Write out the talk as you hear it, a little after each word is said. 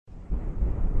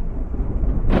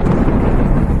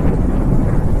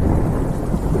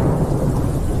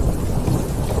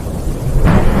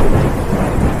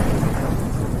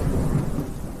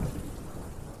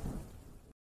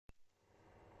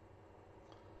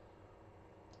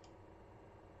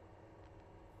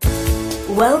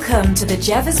Welcome to the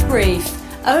Jeffers Brief,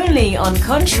 only on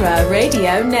Contra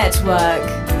Radio Network.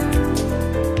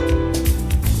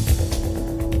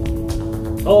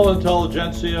 Hello,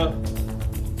 Intelligentsia.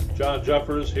 John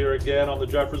Jeffers here again on the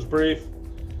Jeffers Brief.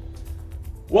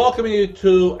 Welcoming you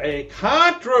to a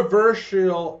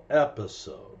controversial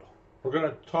episode. We're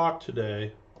going to talk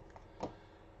today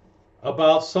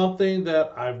about something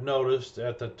that I've noticed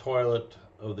at the toilet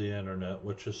of the internet,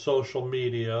 which is social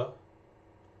media.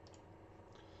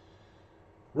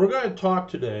 We're going to talk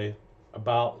today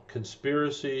about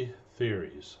conspiracy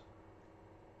theories.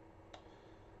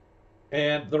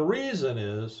 And the reason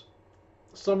is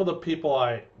some of the people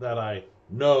that I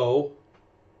know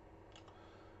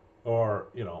or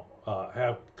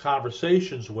have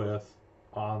conversations with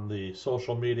on the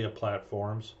social media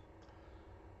platforms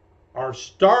are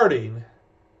starting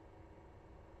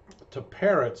to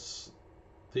parrot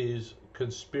these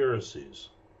conspiracies.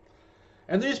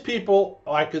 And these people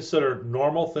I consider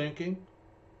normal thinking,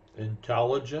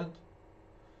 intelligent.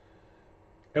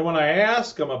 And when I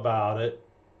ask them about it,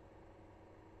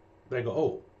 they go,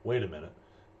 oh, wait a minute.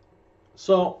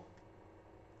 So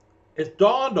it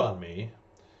dawned on me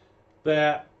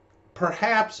that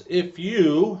perhaps if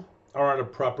you are in a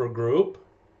prepper group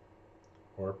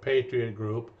or a patriot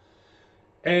group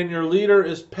and your leader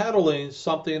is peddling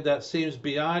something that seems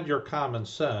beyond your common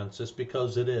sense, it's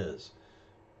because it is.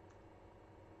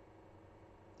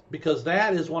 Because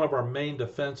that is one of our main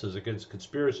defenses against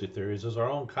conspiracy theories is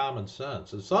our own common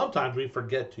sense. And sometimes we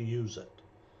forget to use it.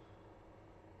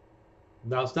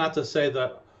 Now, it's not to say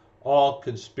that all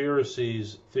conspiracy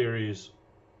theories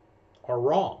are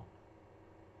wrong.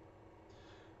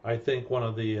 I think one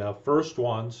of the first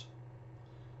ones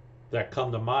that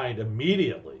come to mind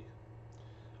immediately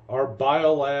are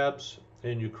biolabs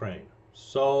in Ukraine.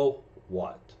 So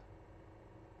what?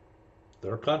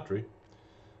 Their country.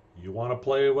 You want to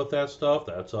play with that stuff,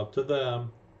 that's up to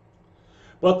them.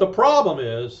 But the problem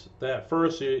is that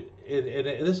first,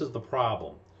 this is the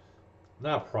problem.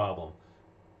 Not problem,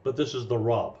 but this is the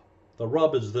rub. The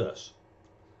rub is this.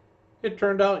 It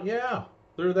turned out, yeah,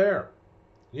 they're there.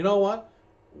 You know what?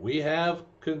 We have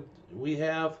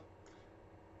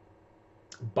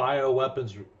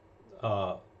bioweapons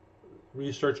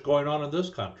research going on in this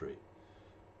country.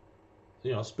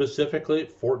 Specifically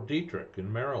at Fort Detrick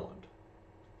in Maryland.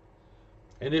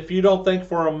 And if you don't think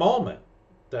for a moment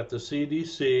that the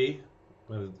CDC,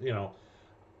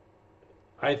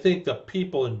 I think the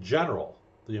people in general,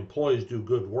 the employees do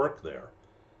good work there.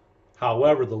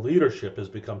 However, the leadership has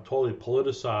become totally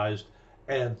politicized,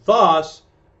 and thus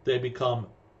they become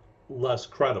less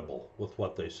credible with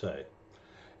what they say.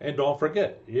 And don't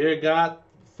forget, you got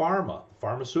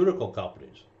pharmaceutical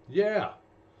companies. Yeah,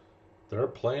 they're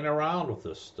playing around with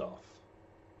this stuff.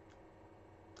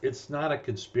 It's not a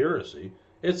conspiracy.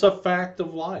 It's a fact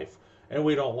of life, and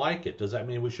we don't like it. Does that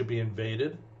mean we should be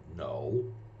invaded? No.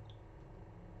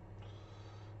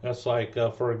 That's like,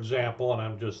 for example, and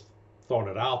I'm just throwing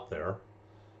it out there,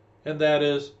 and that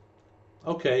is,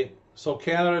 okay, so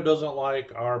Canada doesn't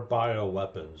like our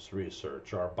bioweapons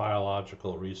research, our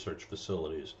biological research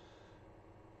facilities.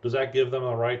 Does that give them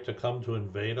a right to come to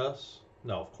invade us?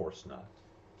 No, of course not.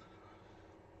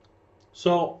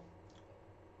 So,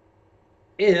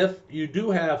 if you do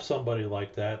have somebody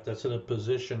like that that's in a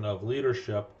position of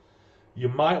leadership, you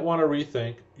might want to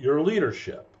rethink your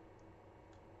leadership.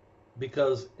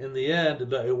 Because in the end,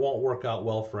 it won't work out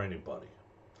well for anybody.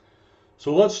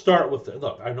 So let's start with,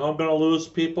 look, I know I'm going to lose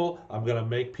people. I'm going to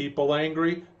make people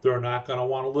angry. They're not going to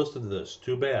want to listen to this.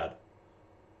 Too bad.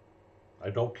 I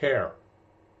don't care.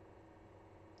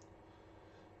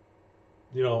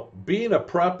 Being a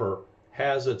prepper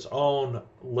has its own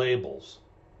labels.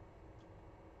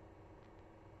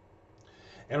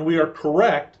 And we are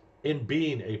correct in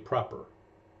being a prepper.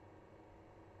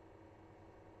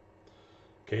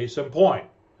 Case in point,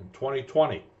 in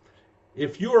 2020,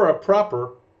 if you were a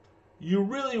prepper, you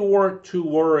really weren't too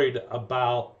worried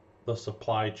about the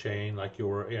supply chain like you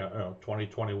were,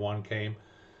 2021 came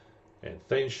and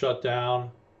things shut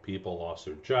down, people lost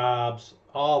their jobs,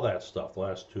 all that stuff the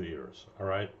last 2 years, all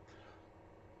right?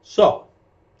 So,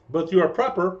 but if you were a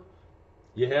prepper,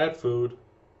 you had food,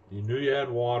 you knew you had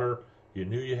water, you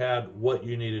knew you had what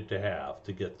you needed to have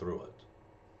to get through it.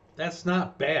 That's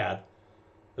not bad.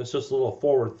 It's just a little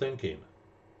forward thinking.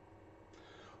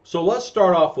 So let's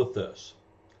start off with this.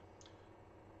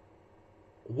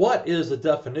 What is the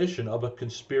definition of a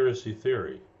conspiracy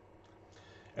theory?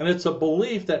 And it's a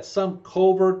belief that some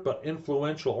covert but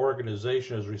influential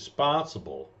organization is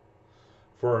responsible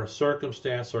for a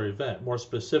circumstance or event. More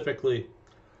specifically,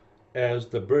 as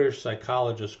the British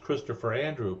psychologist Christopher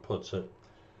Andrew puts it,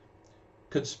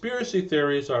 Conspiracy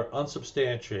theories are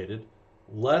unsubstantiated,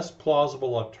 less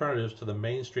plausible alternatives to the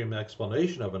mainstream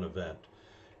explanation of an event,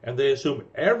 and they assume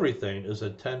everything is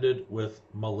intended with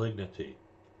malignity.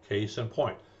 Case in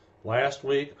point, last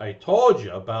week I told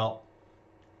you about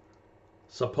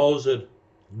supposed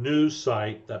news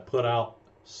site that put out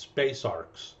space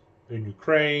arcs in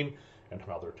Ukraine and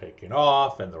how they're taking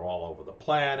off and they're all over the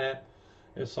planet.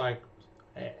 It's like,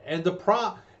 and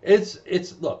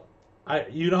look,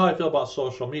 you know how I feel about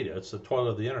social media. It's the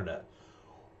toilet of the internet.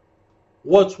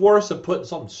 What's worse than putting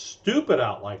something stupid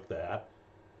out like that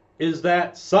is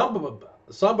that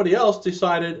somebody else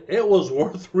decided it was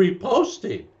worth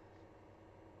reposting.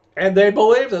 And they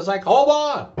believed it. It's like, hold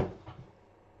on.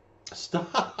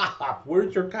 Stop.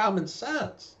 Where's your common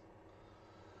sense?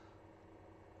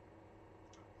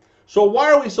 So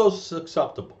why are we so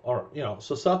susceptible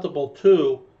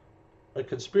to a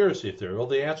conspiracy theory? Well,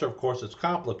 the answer, of course, is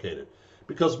complicated.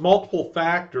 Because multiple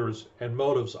factors and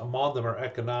motives among them are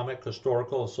economic,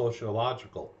 historical, and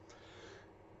sociological.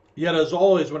 Yet, as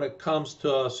always, when it comes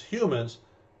to us humans,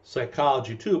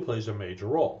 psychology, too, plays a major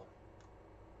role.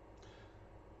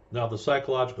 Now, the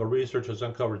psychological research has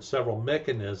uncovered several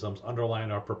mechanisms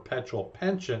underlying our perpetual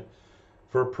penchant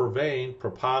for purveying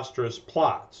preposterous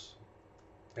plots.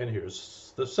 And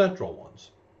here's the central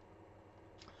ones.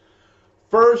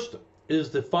 First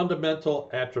is the fundamental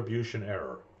attribution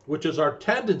error, which is our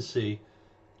tendency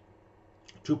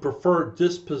to prefer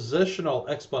dispositional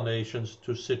explanations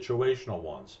to situational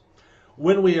ones.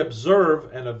 When we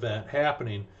observe an event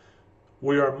happening,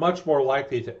 we are much more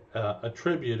likely to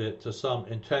attribute it to some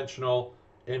intentional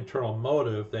internal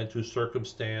motive than to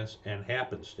circumstance and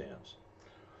happenstance.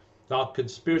 Now,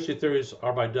 conspiracy theories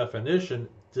are by definition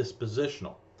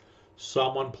dispositional.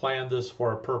 Someone planned this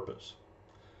for a purpose.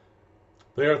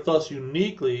 They are thus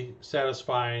uniquely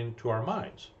satisfying to our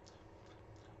minds.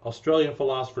 Australian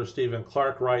philosopher Stephen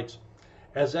Clark writes,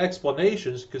 as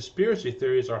explanations, conspiracy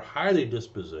theories are highly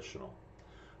dispositional.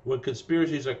 When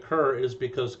conspiracies occur, it is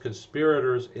because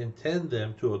conspirators intend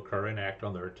them to occur and act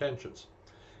on their intentions.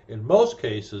 In most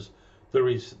cases, the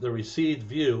received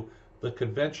view, the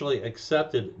conventionally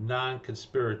accepted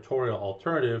non-conspiratorial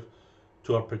alternative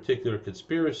to a particular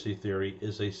conspiracy theory,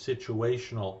 is a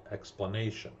situational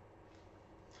explanation.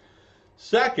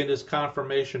 Second is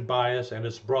confirmation bias and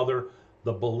its brother,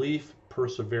 the belief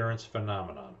perseverance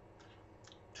phenomenon.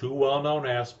 Two well-known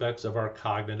aspects of our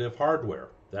cognitive hardware.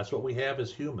 That's what we have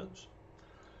as humans.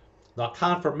 Now,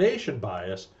 confirmation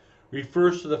bias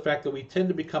refers to the fact that we tend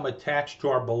to become attached to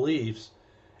our beliefs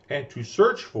and to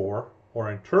search for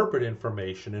or interpret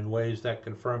information in ways that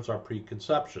confirms our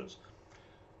preconceptions.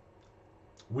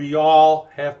 We all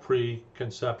have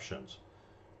preconceptions.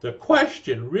 The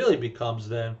question really becomes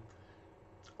then,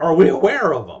 are we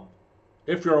aware of them?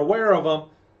 If you're aware of them,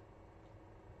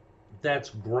 that's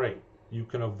great. You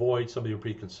can avoid some of your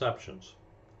preconceptions.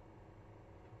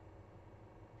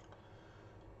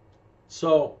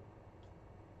 So,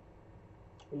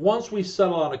 once we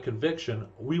settle on a conviction,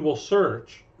 we will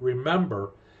search,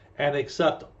 remember, and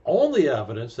accept only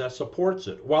evidence that supports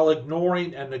it, while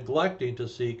ignoring and neglecting to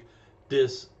seek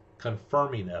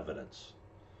disconfirming evidence.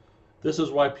 This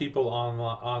is why people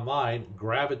online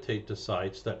gravitate to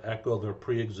sites that echo their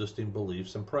pre-existing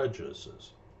beliefs and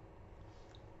prejudices.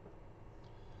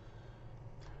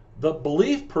 The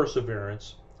belief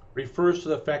perseverance refers to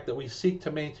the fact that we seek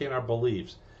to maintain our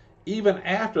beliefs, even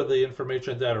after the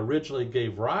information that originally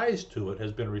gave rise to it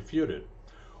has been refuted.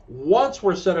 Once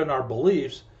we're set in our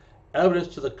beliefs, evidence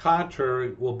to the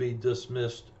contrary will be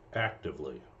dismissed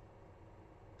actively.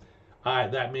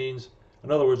 That means,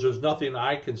 in other words, there's nothing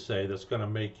I can say that's going to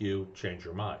make you change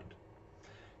your mind.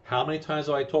 How many times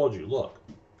have I told you, look,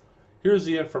 here's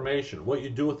the information. What you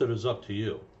do with it is up to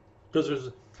you.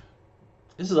 Because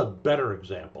this is a better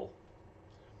example.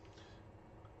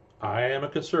 I am a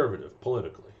conservative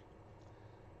politically.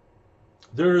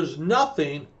 There is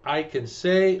nothing I can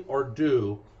say or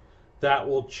do that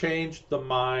will change the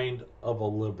mind of a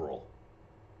liberal.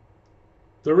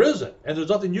 There isn't, and there's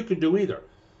nothing you can do either.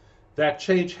 That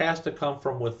change has to come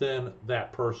from within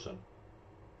that person.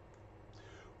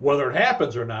 Whether it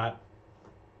happens or not,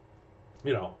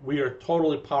 we are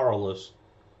totally powerless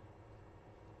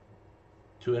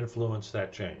to influence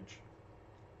that change.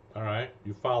 All right?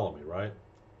 You follow me, right?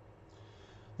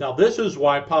 Now, this is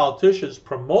why politicians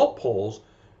promote polls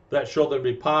that show them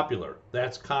to be popular.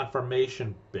 That's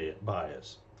confirmation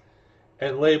bias.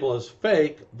 And label as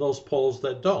fake those polls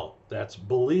that don't. That's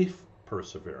belief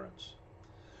perseverance.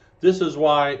 This is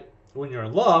why, when you're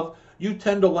in love, you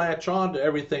tend to latch on to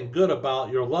everything good about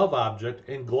your love object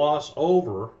and gloss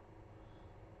over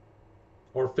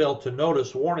or fail to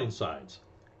notice warning signs.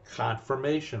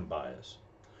 Confirmation bias.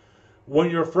 When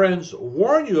your friends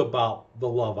warn you about the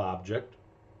love object,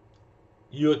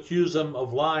 you accuse them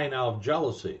of lying out of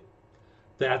jealousy.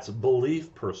 That's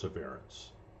belief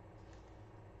perseverance.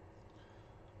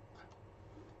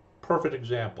 Perfect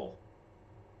example.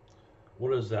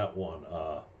 What is that one?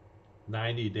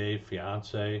 90 Day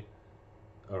Fiance,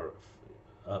 or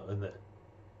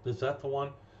is that the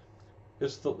one?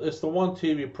 It's the one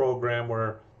TV program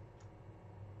where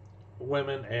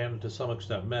women and to some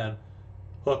extent men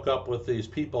hook up with these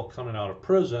people coming out of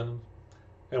prison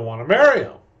and want to marry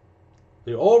them.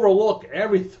 They overlook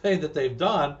everything that they've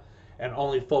done and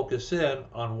only focus in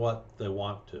on what they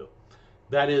want to.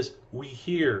 That is, we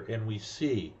hear and we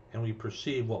see and we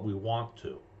perceive what we want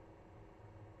to.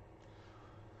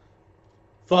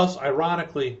 Thus,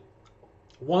 ironically,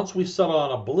 once we settle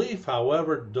on a belief,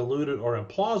 however deluded or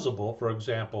implausible, for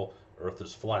example, Earth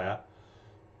is flat,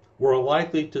 we're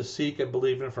likely to seek and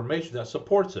believe information that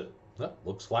supports it. That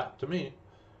looks flat to me.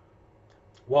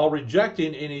 While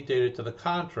rejecting any data to the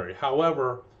contrary,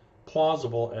 however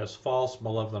plausible as false,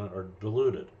 malevolent, or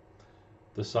deluded.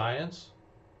 The science?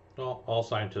 Well, all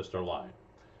scientists are lying.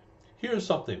 Here's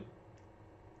something.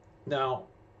 Now,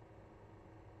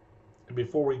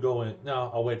 before we go in,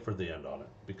 now I'll wait for the end on it,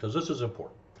 because this is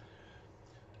important.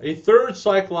 A third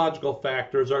psychological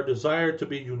factor is our desire to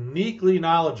be uniquely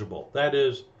knowledgeable. That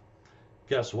is,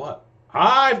 guess what?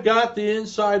 I've got the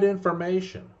inside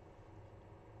information.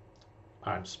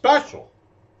 I'm special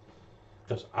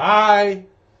because I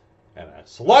and a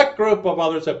select group of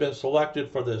others have been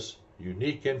selected for this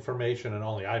unique information and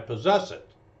only I possess it.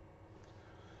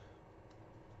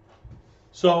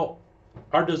 So,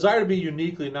 our desire to be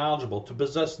uniquely knowledgeable, to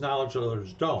possess knowledge that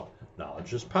others don't.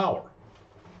 Knowledge is power.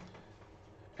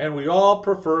 And we all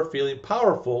prefer feeling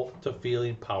powerful to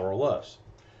feeling powerless.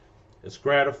 It's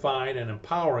gratifying and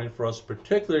empowering for us,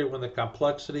 particularly when the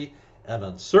complexity and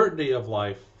uncertainty of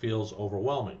life feels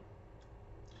overwhelming.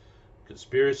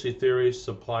 Conspiracy theories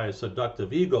supply a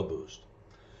seductive ego boost.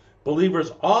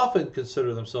 Believers often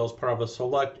consider themselves part of a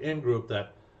select in-group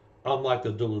that, unlike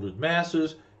the deluded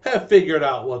masses, have figured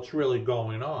out what's really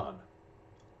going on.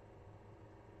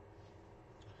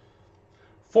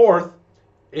 Fourth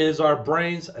is our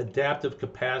brain's adaptive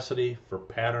capacity for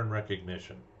pattern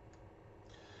recognition.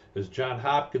 As Johns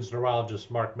Hopkins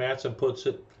neurologist Mark Mattson puts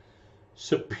it,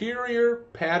 superior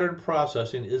pattern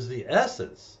processing is the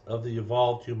essence of the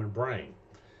evolved human brain.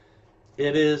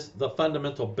 It is the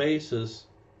fundamental basis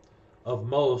of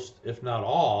most, if not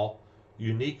all,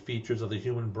 unique features of the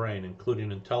human brain,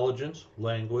 including intelligence,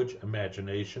 language,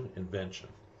 imagination, invention,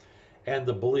 and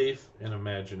the belief in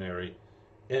imaginary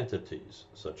entities,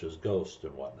 such as ghosts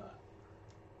and whatnot.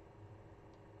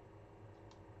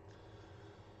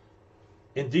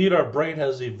 Indeed, our brain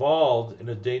has evolved in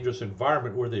a dangerous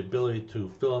environment where the ability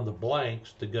to fill in the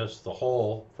blanks, to guess the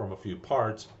whole from a few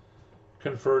parts,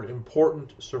 conferred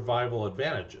important survival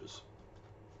advantages.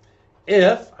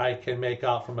 If I can make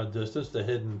out from a distance the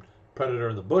hidden predator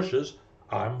in the bushes,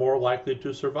 I'm more likely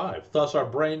to survive. Thus, our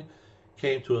brain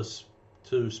came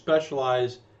to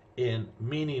specialize in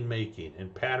meaning making, in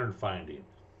pattern finding,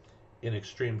 in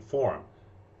extreme form.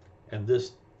 And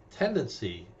this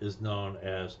tendency is known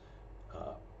as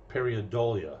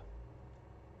pareidolia.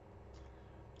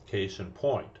 Case in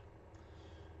point.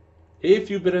 If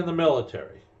you've been in the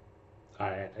military,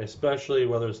 especially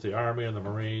whether it's the Army or the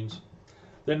Marines,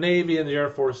 the Navy and the Air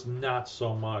Force, not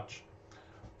so much,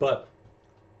 but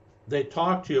they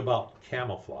talk to you about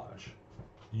camouflage.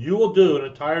 You will do an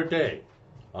entire day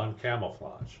on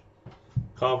camouflage.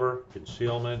 Cover,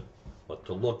 concealment, what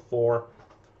to look for,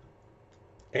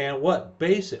 and what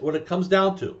it comes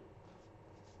down to.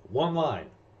 One line.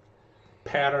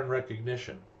 Pattern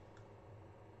recognition.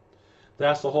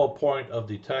 That's the whole point of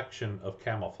detection of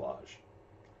camouflage.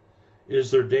 Is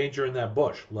there danger in that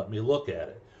bush? Let me look at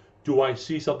it. Do I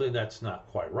see something that's not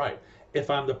quite right? If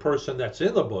I'm the person that's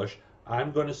in the bush,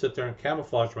 I'm going to sit there and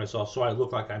camouflage myself so I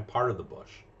look like I'm part of the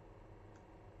bush.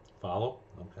 Follow?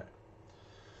 Okay.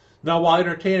 Now, while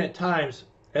entertaining at times,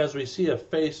 as we see a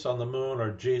face on the moon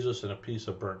or Jesus in a piece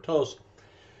of burnt toast,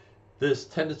 this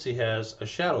tendency has a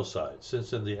shadow side,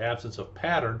 since in the absence of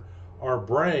pattern, our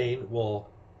brain will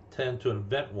tend to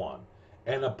invent one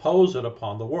and oppose it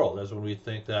upon the world, as when we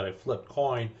think that a flipped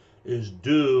coin is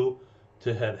due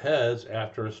to head heads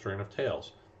after a string of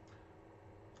tails.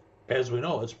 As we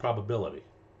know, it's probability.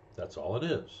 That's all it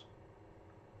is.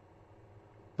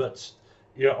 But,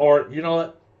 or you know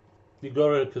what? You go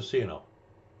to a casino.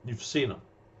 You've seen them.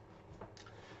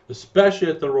 Especially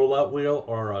at the roulette wheel,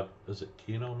 or is it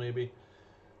Keno maybe?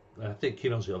 I think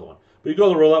Keno's the other one. But you go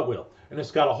to the roulette wheel, and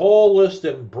it's got a whole list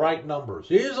in bright numbers.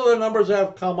 These are the numbers that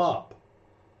have come up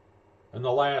in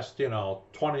the last,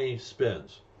 20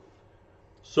 spins.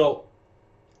 So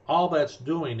all that's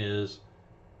doing is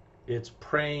it's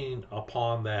preying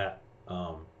upon that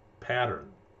pattern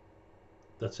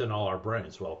that's in all our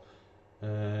brains. Well,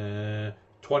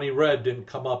 20 red didn't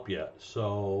come up yet,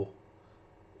 so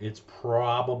it's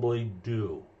probably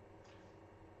due.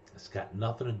 It's got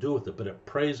nothing to do with it, but it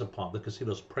preys upon, the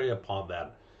casinos prey upon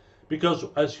that. Because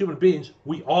as human beings,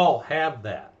 we all have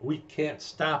that. We can't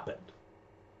stop it.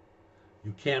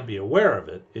 You can be aware of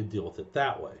it and deal with it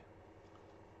that way.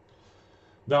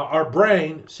 Now, our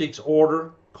brain seeks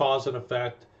order, cause and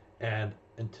effect, and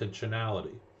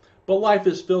intentionality. But life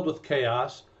is filled with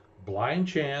chaos, blind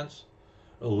chance,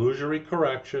 illusory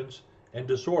corrections, and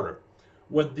disorder.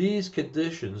 When these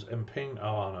conditions impinge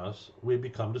on us, we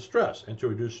become distressed. And to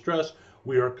reduce stress,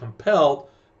 we are compelled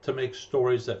to make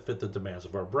stories that fit the demands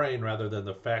of our brain rather than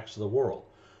the facts of the world.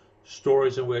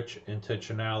 Stories in which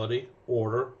intentionality,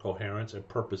 order, coherence, and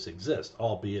purpose exist,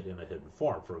 albeit in a hidden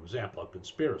form. For example, a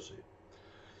conspiracy.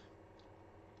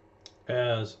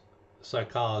 As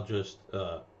psychologist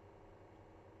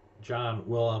John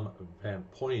Willem Van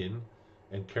Poyen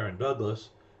and Karen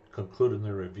Douglas conclude in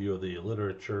their review of the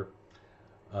literature,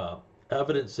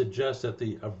 evidence suggests that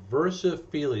the aversive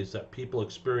feelings that people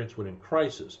experience when in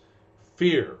crisis,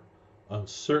 fear,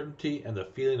 uncertainty, and the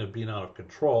feeling of being out of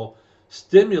control,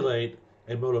 stimulate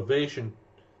a motivation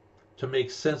to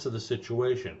make sense of the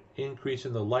situation,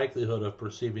 increasing the likelihood of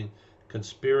perceiving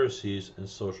conspiracies in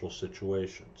social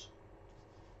situations.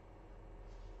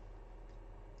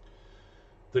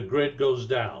 The grid goes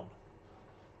down.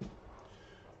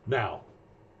 Now,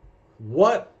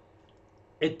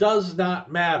 it does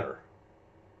not matter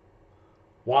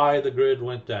why the grid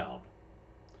went down.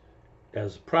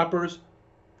 As preppers,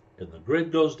 and the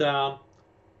grid goes down,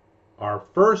 our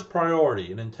first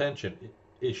priority and intention,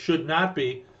 it should not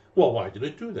be, well, why did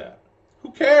it do that?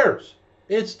 Who cares?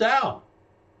 It's down.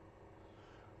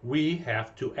 We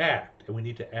have to act, and we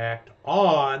need to act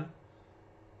on,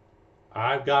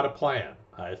 I've got a plan.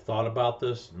 I've thought about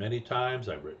this many times.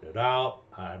 I've written it out.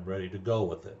 I'm ready to go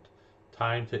with it.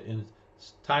 Time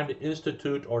to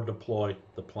institute or deploy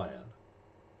the plan.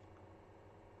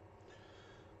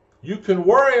 You can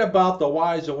worry about the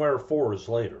whys and wherefores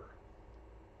later.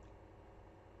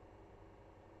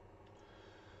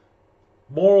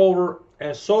 Moreover,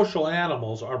 as social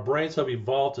animals, our brains have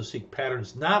evolved to seek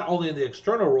patterns not only in the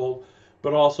external world,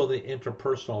 but also the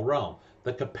interpersonal realm.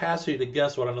 The capacity to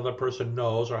guess what another person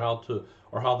knows or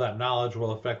how that knowledge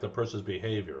will affect the person's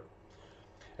behavior.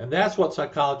 And that's what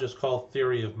psychologists call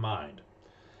theory of mind.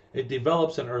 It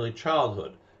develops in early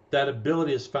childhood. That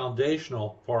ability is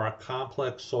foundational for our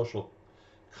complex social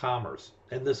commerce.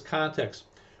 In this context,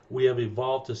 we have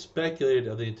evolved to speculate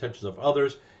of the intentions of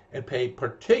others and pay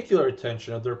particular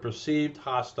attention of their perceived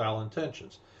hostile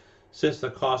intentions, since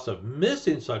the cost of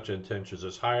missing such intentions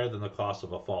is higher than the cost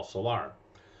of a false alarm.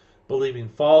 Believing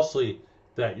falsely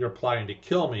that you're plotting to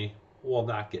kill me will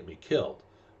not get me killed,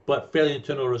 but failing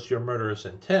to notice your murderous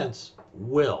intents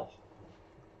will.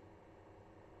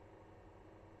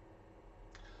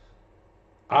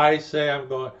 I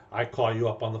call you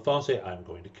up on the phone, say, I'm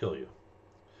going to kill you.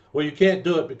 Well, you can't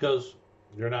do it because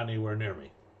you're not anywhere near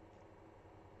me.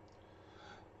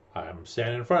 I'm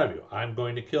standing in front of you. I'm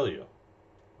going to kill you.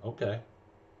 Okay.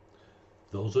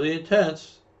 Those are the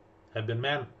intents have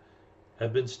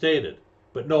been stated,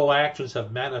 but no actions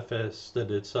have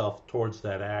manifested itself towards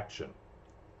that action.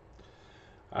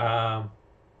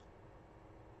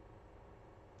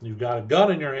 You've got a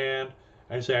gun in your hand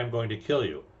and you say, I'm going to kill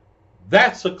you.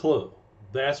 That's a clue.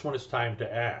 That's when it's time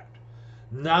to act.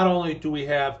 Not only do we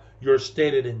have your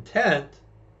stated intent,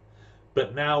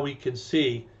 but now we can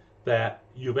see that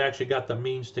you've actually got the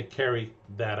means to carry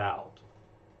that out.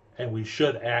 And we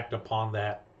should act upon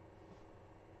that.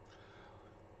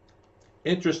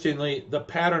 Interestingly, the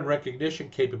pattern recognition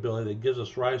capability that gives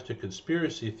us rise to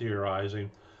conspiracy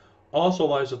theorizing also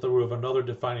lies at the root of another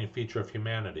defining feature of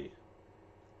humanity.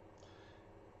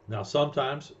 Now,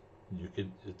 sometimes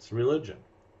it's religion.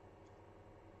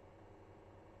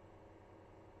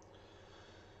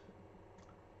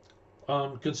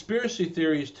 Conspiracy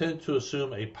theories tend to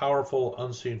assume a powerful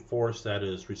unseen force that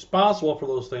is responsible for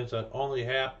those things that only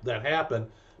that happen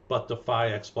but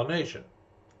defy explanation.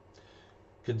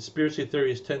 Conspiracy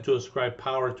theories tend to ascribe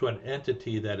power to an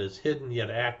entity that is hidden yet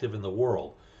active in the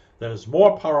world, that is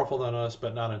more powerful than us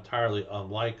but not entirely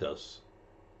unlike us.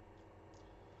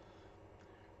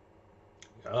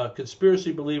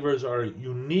 Conspiracy believers are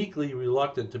uniquely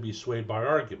reluctant to be swayed by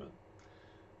argument.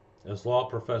 As law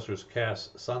professors Cass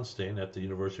Sunstein at the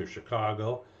University of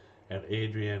Chicago and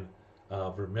Adrian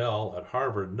Vermeil at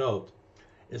Harvard note,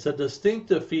 it's a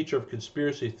distinctive feature of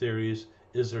conspiracy theories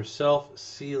is their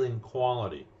self-sealing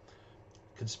quality.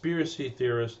 Conspiracy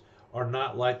theorists are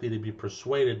not likely to be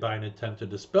persuaded by an attempt to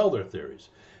dispel their theories.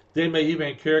 They may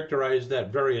even characterize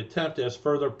that very attempt as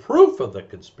further proof of the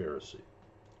conspiracy.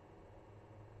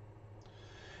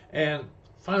 And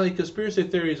finally, conspiracy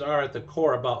theories are at the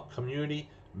core about community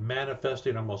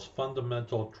manifesting our most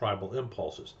fundamental tribal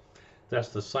impulses. That's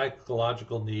the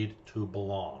psychological need to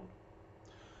belong,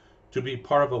 to be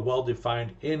part of a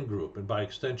well-defined in-group, and by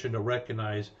extension to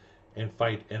recognize and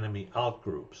fight enemy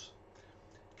out-groups.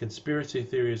 Conspiracy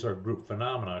theories are group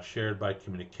phenomena shared by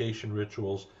communication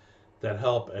rituals that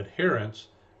help adherents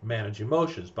manage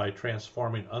emotions by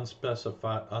transforming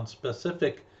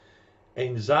unspecific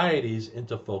anxieties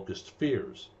into focused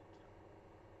fears.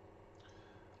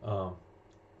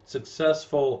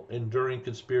 Successful, enduring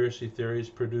conspiracy theories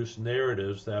produce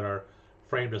narratives that are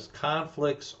framed as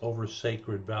conflicts over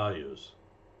sacred values.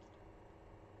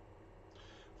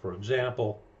 For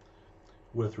example,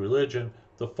 with religion,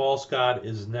 the false god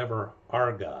is never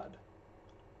our God.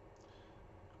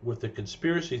 With the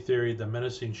conspiracy theory, the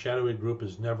menacing shadowy group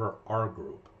is never our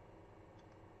group.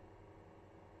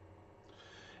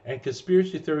 And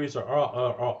conspiracy theories are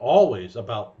always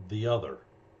about the other.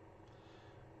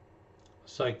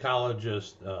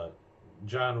 Psychologist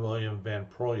John William Van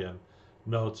Proyen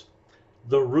notes,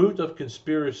 the root of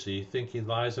conspiracy thinking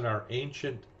lies in our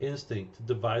ancient instinct to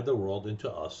divide the world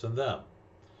into us and them.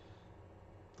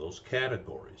 Those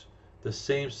categories. The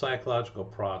same psychological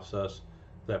process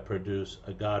that produce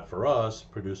a God for us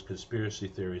produce conspiracy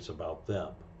theories about them.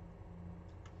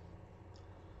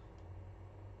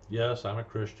 Yes, I'm a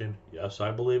Christian. Yes,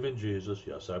 I believe in Jesus.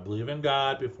 Yes, I believe in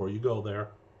God before you go there.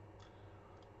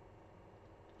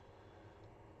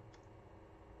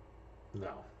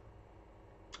 Now,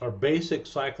 our basic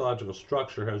psychological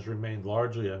structure has remained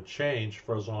largely unchanged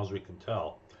for as long as we can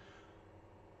tell.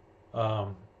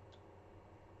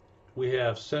 We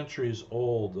have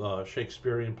centuries-old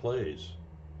Shakespearean plays,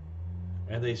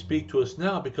 and they speak to us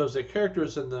now because the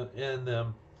characters in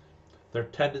them, their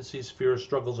tendencies, fears,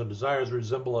 struggles, and desires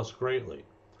resemble us greatly.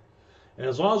 And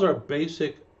as long as our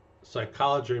basic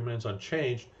psychology remains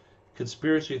unchanged,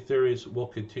 conspiracy theories will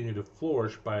continue to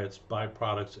flourish by its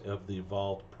byproducts of the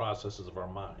evolved processes of our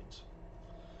minds.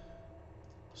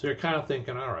 So you're kind of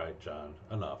thinking, all right, John,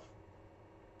 enough.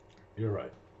 You're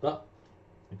right. Well,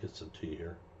 let me get some tea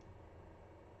here.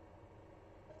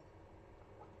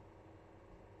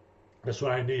 That's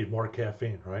what I need, more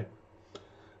caffeine, right?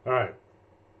 All right.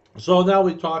 So now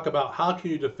we talk about how can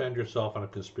you defend yourself on a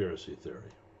conspiracy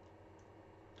theory.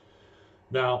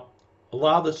 Now, a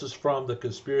lot of this is from the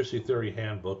Conspiracy Theory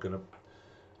Handbook, and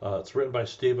it's written by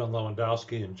Stephen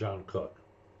Lewandowski and John Cook.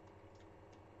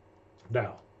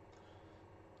 Now,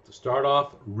 to start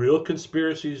off, real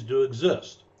conspiracies do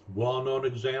exist. Well-known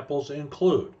examples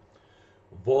include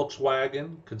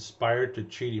Volkswagen conspired to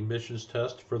cheat emissions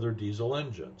tests for their diesel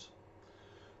engines.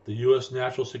 The U.S.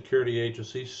 National Security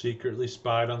Agency secretly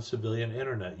spied on civilian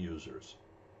internet users.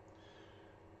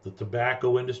 The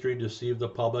tobacco industry deceived the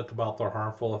public about the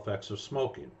harmful effects of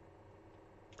smoking.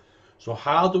 So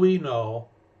how do we know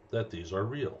that these are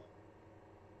real?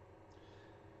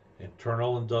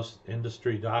 Internal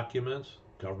industry documents,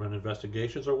 government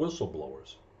investigations, or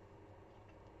whistleblowers?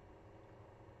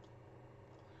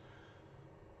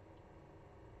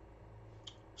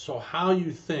 So how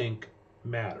you think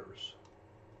matters.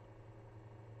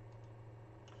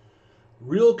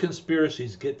 Real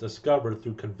conspiracies get discovered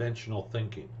through conventional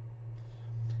thinking.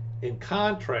 In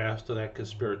contrast to that,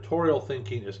 conspiratorial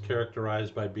thinking is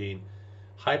characterized by being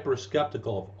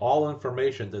hyper-skeptical of all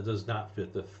information that does not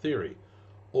fit the theory,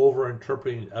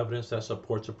 over-interpreting evidence that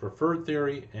supports a preferred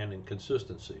theory, and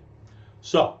inconsistency.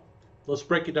 So, let's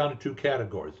break it down into two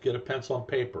categories. Get a pencil and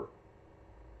paper.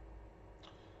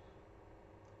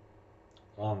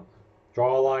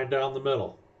 Draw a line down the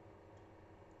middle.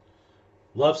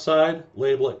 Left side,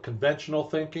 label it conventional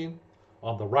thinking.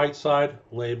 On the right side,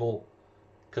 label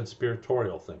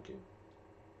conspiratorial thinking.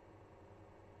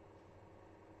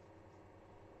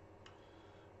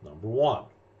 Number one,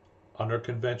 under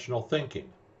conventional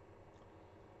thinking,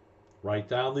 write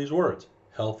down these words: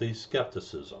 healthy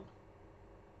skepticism.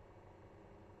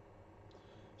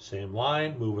 Same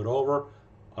line, move it over.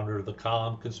 Under the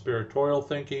column conspiratorial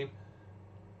thinking,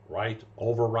 write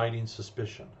overriding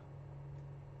suspicion.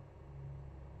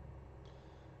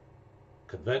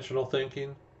 Conventional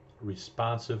thinking,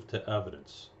 responsive to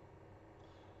evidence.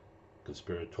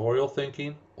 Conspiratorial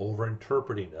thinking,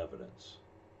 over-interpreting evidence.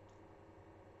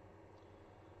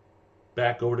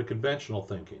 Back over to conventional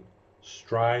thinking.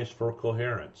 Strives for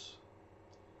coherence.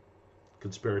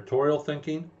 Conspiratorial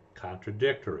thinking,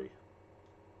 contradictory.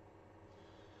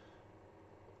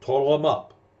 Total them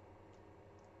up.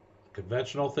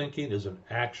 Conventional thinking is an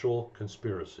actual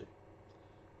conspiracy.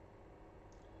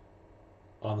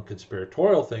 On the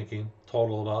conspiratorial thinking,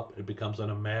 total it up, it becomes an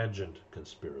imagined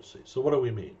conspiracy. So what do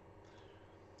we mean?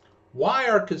 Why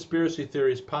are conspiracy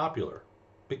theories popular?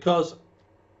 Because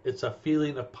it's a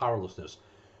feeling of powerlessness.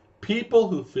 People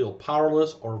who feel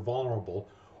powerless or vulnerable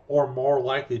are more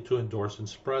likely to endorse and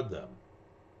spread them.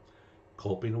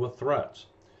 Coping with threats.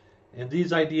 And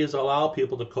these ideas allow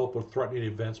people to cope with threatening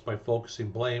events by focusing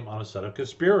blame on a set of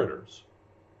conspirators.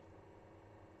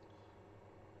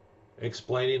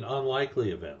 Explaining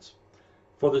unlikely events.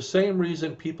 For the same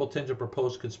reason people tend to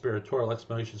propose conspiratorial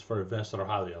explanations for events that are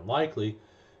highly unlikely,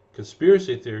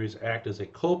 conspiracy theories act as a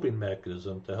coping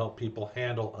mechanism to help people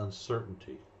handle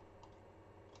uncertainty.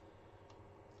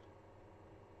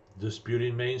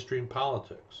 Disputing mainstream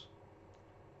politics.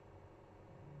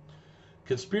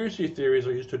 Conspiracy theories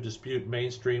are used to dispute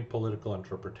mainstream political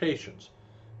interpretations.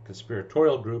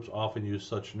 Conspiratorial groups often use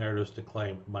such narratives to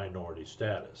claim minority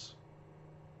status.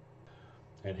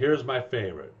 And here's my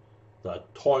favorite, the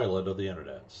toilet of the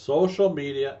internet. Social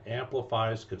media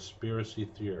amplifies conspiracy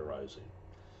theorizing.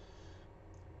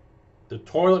 The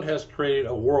toilet has created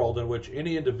a world in which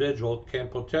any individual can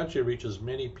potentially reach as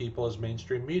many people as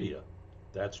mainstream media.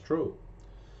 That's true.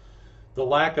 The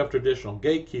lack of traditional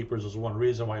gatekeepers is one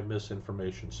reason why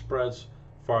misinformation spreads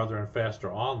farther and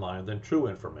faster online than true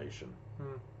information,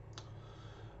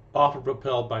 often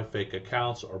propelled by fake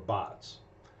accounts or bots.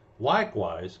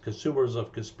 Likewise, consumers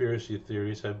of conspiracy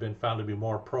theories have been found to be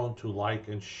more prone to like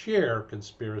and share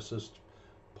conspiracist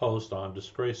posts on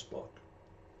Disgracebook.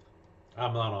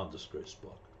 I'm not on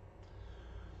Disgracebook.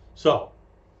 So,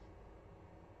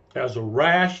 as a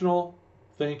rational,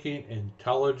 thinking,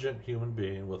 intelligent human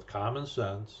being with common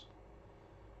sense,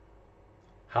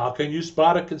 how can you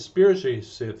spot a conspiracy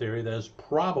theory that is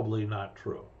probably not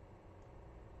true?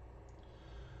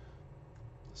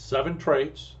 7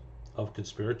 traits of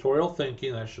conspiratorial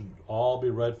thinking that should all be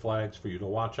red flags for you to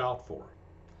watch out for.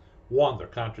 1, they're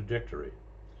contradictory.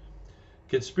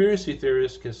 Conspiracy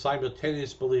theorists can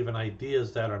simultaneously believe in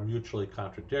ideas that are mutually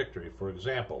contradictory. For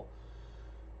example,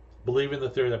 believing the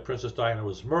theory that Princess Diana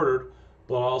was murdered,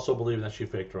 but also believing that she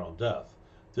faked her own death.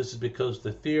 This is because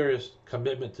the theorist's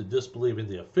commitment to disbelieving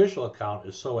the official account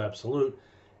is so absolute,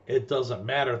 it doesn't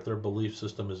matter if their belief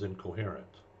system is incoherent.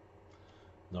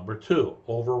 Number 2,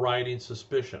 overriding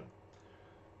suspicion.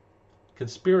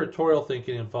 Conspiratorial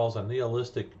thinking involves a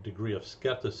nihilistic degree of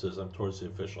skepticism towards the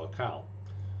official account.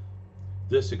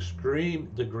 This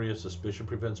extreme degree of suspicion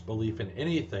prevents belief in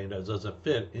anything that doesn't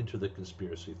fit into the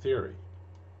conspiracy theory.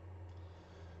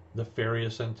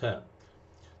 Nefarious intent.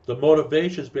 The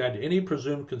motivations behind any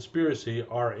presumed conspiracy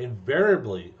are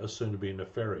invariably assumed to be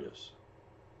nefarious.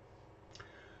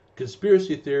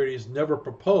 Conspiracy theories never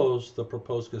propose the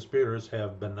proposed conspirators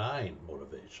have benign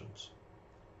motivations.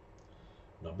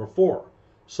 Number 4,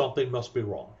 something must be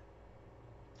wrong.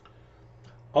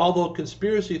 Although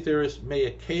conspiracy theorists may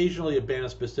occasionally abandon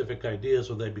specific ideas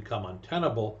when they become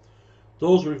untenable,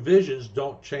 those revisions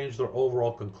don't change their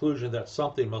overall conclusion that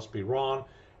something must be wrong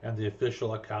and the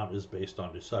official account is based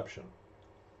on deception.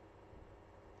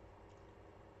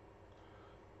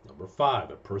 Number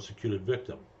 5, a persecuted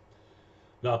victim.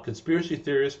 Now, conspiracy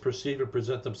theorists perceive and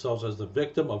present themselves as the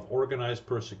victim of organized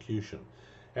persecution.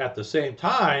 At the same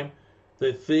time,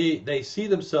 they see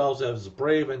themselves as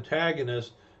brave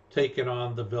antagonists taking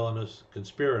on the villainous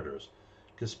conspirators.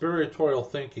 Conspiratorial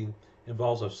thinking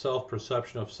involves a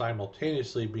self-perception of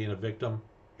simultaneously being a victim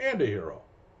and a hero.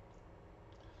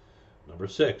 Number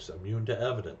 6, immune to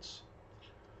evidence.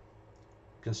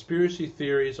 Conspiracy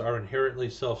theories are inherently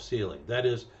self-sealing. That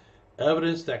is,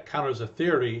 evidence that counters a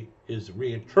theory is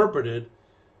reinterpreted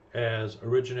as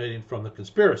originating from the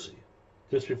conspiracy.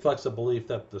 This reflects the belief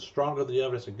that the stronger the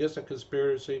evidence against a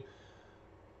conspiracy,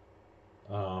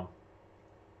 the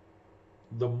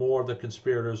more the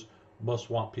conspirators must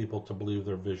want people to believe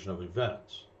their vision of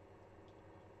events.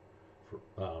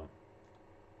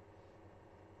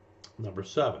 Number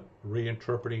 7,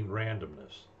 reinterpreting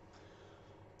randomness.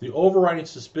 The overriding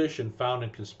suspicion found in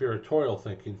conspiratorial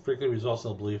thinking frequently results in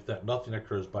the belief that nothing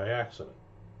occurs by accident.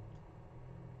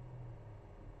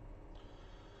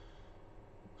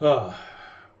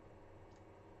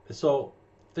 So,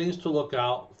 things to look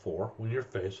out for when you're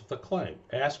faced with a claim.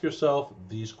 Ask yourself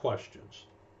these questions.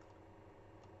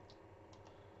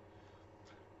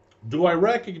 Do I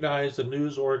recognize the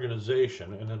news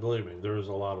organization? And then believe me, there's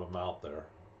a lot of them out there.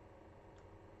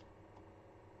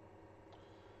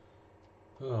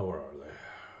 Oh, where are they?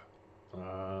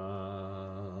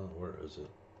 Where is it?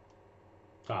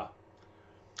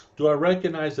 Do I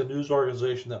recognize the news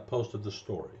organization that posted the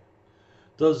story?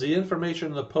 Does the information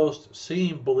in the post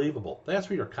seem believable? That's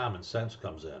where your common sense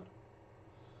comes in.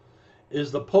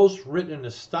 Is the post written in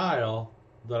a style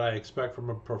that I expect from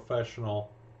a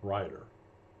professional writer?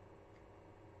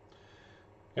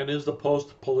 And is the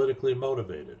post politically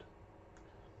motivated?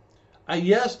 A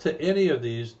yes to any of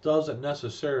these doesn't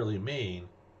necessarily mean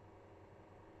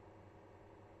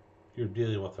you're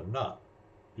dealing with a nut.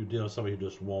 You're dealing with somebody who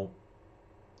just won't.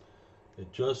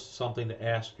 It's just something to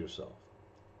ask yourself.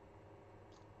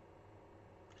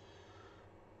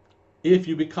 If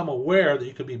you become aware that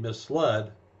you could be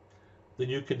misled, then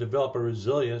you can develop a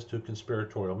resilience to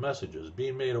conspiratorial messages.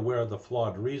 Being made aware of the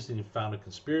flawed reasoning found in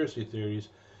conspiracy theories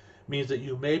means that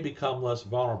you may become less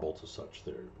vulnerable to such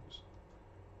theories.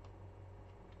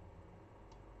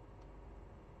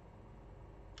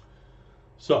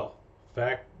 So,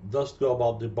 let's go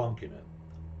about debunking it.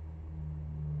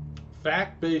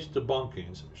 Fact-based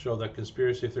debunkings show that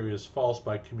conspiracy theory is false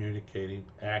by communicating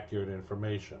accurate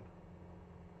information.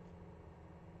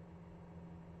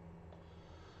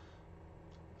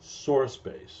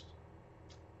 Source-based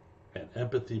and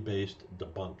empathy-based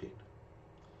debunking.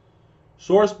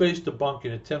 Source-based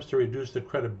debunking attempts to reduce the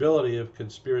credibility of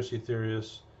conspiracy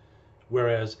theorists,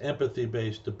 whereas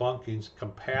empathy-based debunkings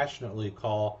compassionately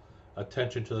call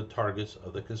attention to the targets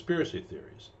of the conspiracy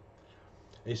theories.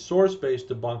 A source-based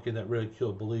debunking that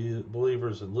ridiculed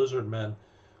believers in lizard men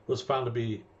was found to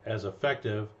be as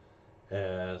effective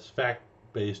as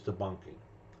fact-based debunking.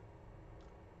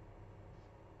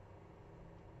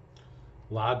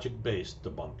 Logic-based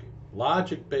debunking.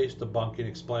 Logic-based debunking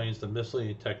explains the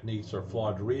misleading techniques or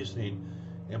flawed reasoning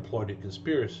employed in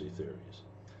conspiracy theories.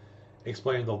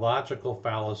 Explaining the logical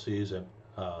fallacies and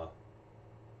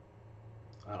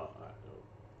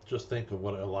just think of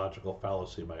what a logical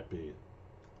fallacy might be.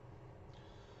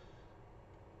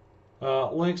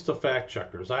 Links to fact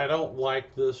checkers. I don't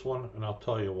like this one, and I'll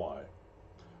tell you why.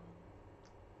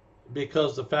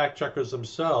 Because the fact checkers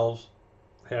themselves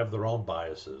have their own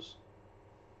biases.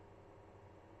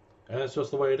 And it's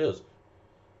just the way it is.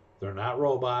 They're not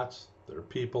robots. They're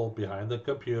people behind the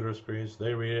computer screens.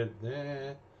 They read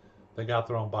it. They got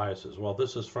their own biases. Well,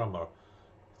 this is from a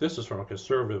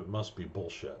conservative. It must be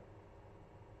bullshit.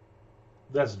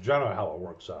 That's generally how it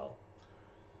works out.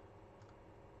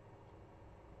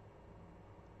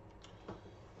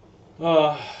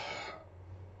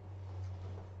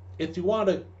 If you want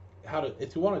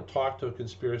to talk to a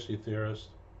conspiracy theorist,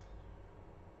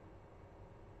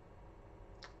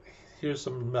 here's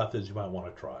some methods you might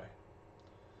want to try.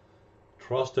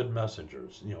 Trusted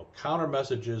messengers. Counter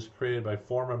messages created by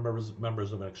former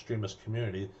members of an extremist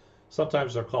community.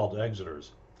 Sometimes they're called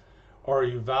exiters. Are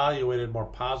evaluated more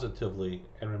positively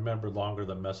and remembered longer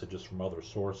than messages from other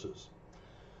sources.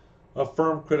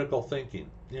 Affirm critical thinking.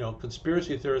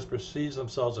 Conspiracy theorists perceive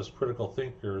themselves as critical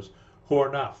thinkers who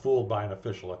are not fooled by an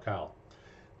official account.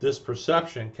 This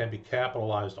perception can be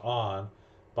capitalized on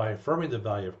by affirming the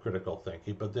value of critical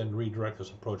thinking, but then redirect this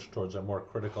approach towards a more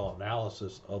critical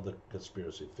analysis of the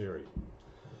conspiracy theory.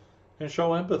 And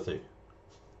show empathy.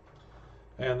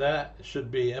 And that should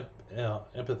be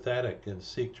empathetic and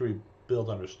seek to rebuild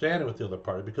understanding with the other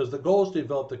party, because the goal is to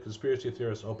develop the conspiracy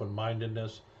theorist's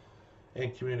open-mindedness,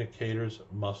 and communicators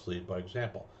must lead by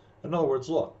example. In other words,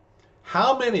 look,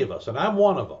 how many of us, and I'm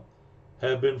one of them,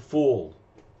 have been fooled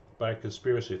by a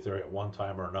conspiracy theory at one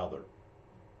time or another?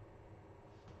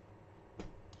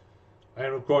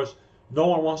 And of course, no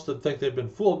one wants to think they've been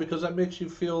fooled, because that makes you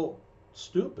feel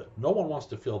stupid. No one wants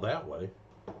to feel that way.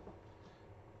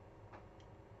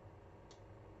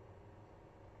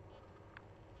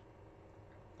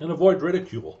 And avoid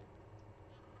ridicule.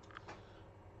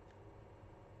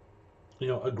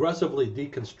 Aggressively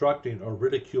deconstructing or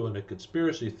ridiculing a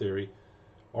conspiracy theory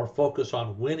or focus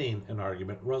on winning an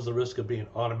argument runs the risk of being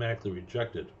automatically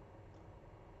rejected.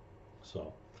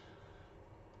 So,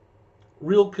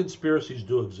 real conspiracies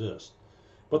do exist,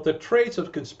 but the traits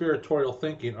of conspiratorial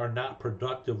thinking are not a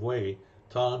productive way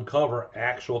to uncover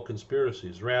actual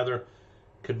conspiracies. Rather,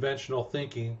 conventional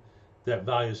thinking that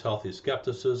values healthy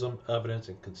skepticism, evidence,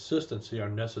 and consistency are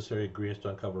necessary ingredients to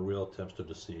uncover real attempts to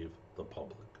deceive the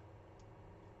public.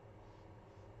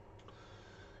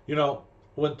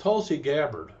 When Tulsi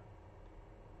Gabbard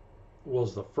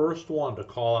was the first one to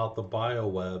call out the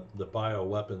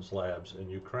bioweapons labs in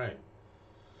Ukraine,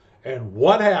 and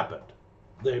what happened?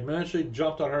 They eventually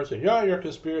jumped on her and said, "Yeah, you're a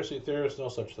conspiracy theorist, no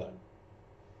such thing."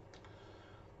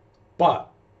 But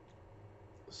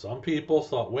some people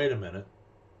thought, wait a minute,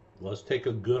 let's take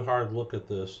a good hard look at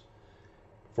this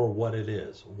for what it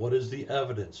is. What is the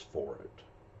evidence for it?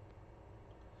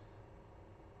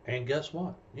 And guess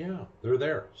what? Yeah, they're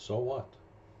there. So what?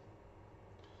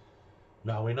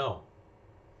 Now we know.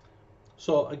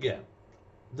 So again,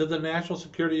 did the National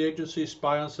Security Agency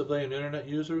spy on civilian internet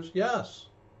users? Yes.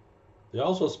 They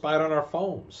also spied on our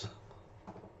phones.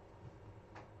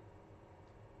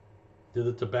 Did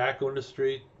the tobacco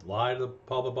industry lie to the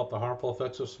public about the harmful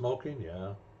effects of smoking?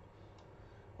 Yeah.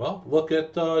 Well, look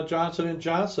at Johnson &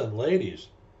 Johnson, ladies,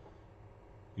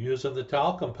 using the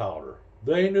talcum powder.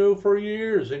 They knew for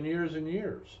years and years and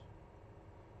years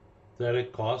that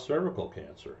it caused cervical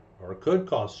cancer, or could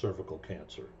cause cervical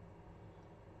cancer.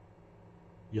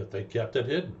 Yet they kept it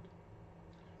hidden.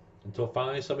 Until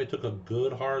finally somebody took a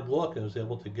good hard look and was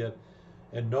able to get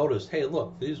and noticed, hey,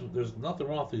 look, there's nothing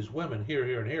wrong with these women here,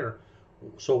 here, and here.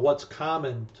 So what's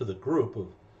common to the group of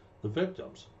the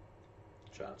victims?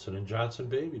 Johnson & Johnson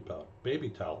baby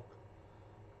talc.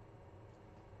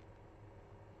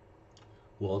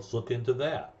 Well, let's look into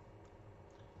that.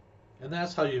 And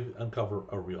that's how you uncover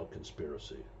a real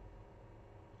conspiracy.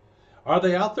 Are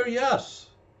they out there? Yes.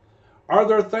 Are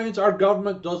there things our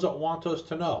government doesn't want us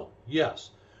to know?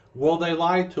 Yes. Will they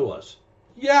lie to us?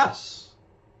 Yes.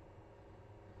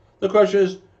 The question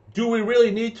is, do we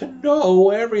really need to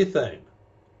know everything?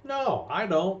 No, I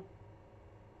don't.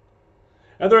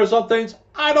 And there are some things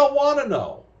I don't want to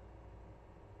know.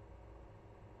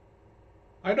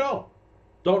 I don't.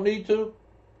 Don't need to.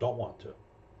 Don't want to.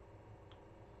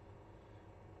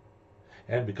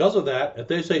 And because of that, if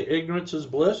they say ignorance is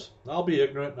bliss, I'll be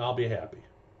ignorant and I'll be happy.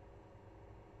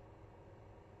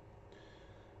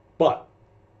 But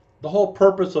the whole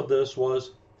purpose of this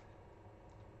was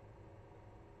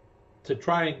to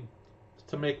try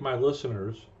to make my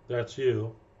listeners, that's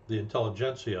you, the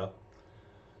intelligentsia,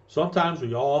 sometimes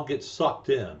we all get sucked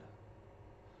in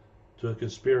to a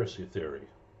conspiracy theory.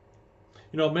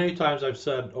 You know, many times I've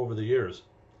said over the years,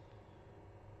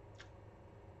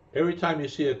 every time you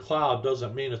see a cloud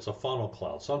doesn't mean it's a funnel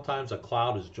cloud. Sometimes a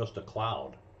cloud is just a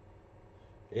cloud.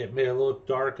 It may look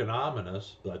dark and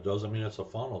ominous, but that doesn't mean it's a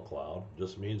funnel cloud. It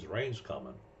just means rain's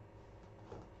coming.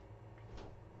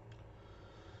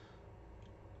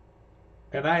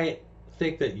 And I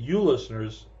think that you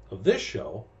listeners of this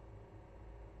show,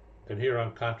 and here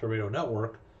on Contra Radio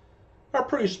Network, are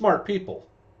pretty smart people.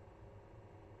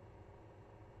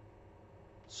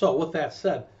 So with that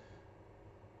said,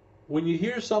 when you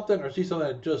hear something or see something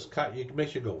that just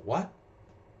makes you go, what?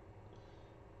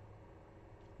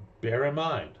 Bear in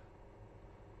mind,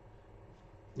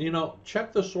 you know,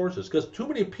 check the sources, because too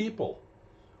many people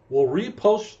will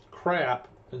repost crap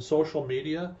in social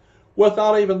media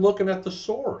without even looking at the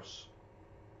source.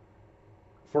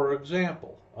 For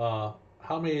example,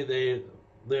 how many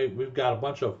we've got a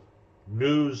bunch of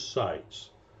news sites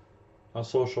on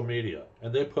social media,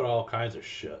 and they put all kinds of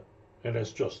shit, and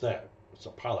it's just that. It's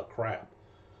a pile of crap.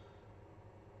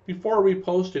 Before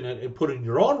reposting it and putting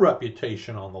your own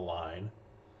reputation on the line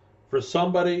for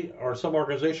somebody or some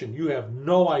organization you have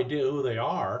no idea who they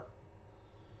are,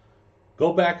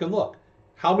 go back and look.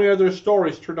 How many of their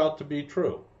stories turned out to be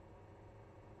true?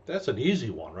 That's an easy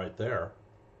one right there.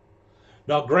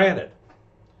 Now, granted,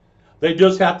 they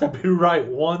just have to be right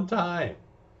one time.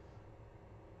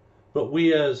 But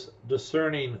we as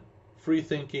discerning,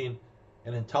 free-thinking,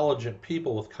 and intelligent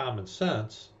people with common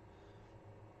sense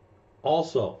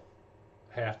also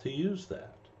have to use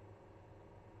that.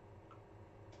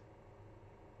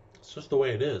 It's just the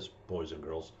way it is, boys and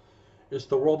girls. It's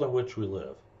the world in which we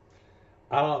live.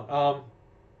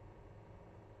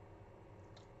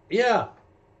 Yeah,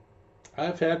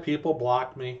 I've had people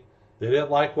block me. They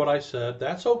didn't like what I said.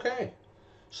 That's okay.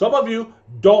 Some of you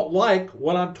don't like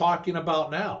what I'm talking about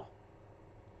now.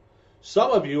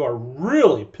 Some of you are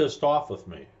really pissed off with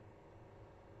me.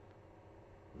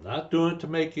 I'm not doing it to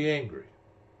make you angry.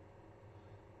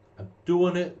 I'm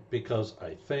doing it because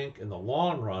I think in the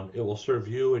long run it will serve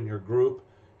you and your group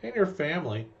and your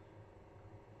family.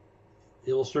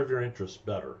 It will serve your interests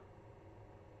better.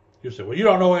 You say, well, you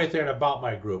don't know anything about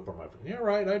my group or my family. Yeah,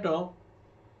 right, I don't.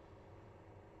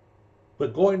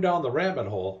 But going down the rabbit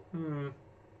hole, and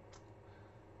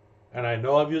I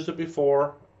know I've used it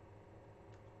before.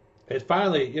 It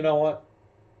finally, you know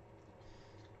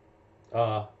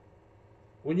what?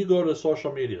 When you go to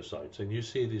social media sites and you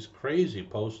see these crazy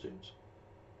postings,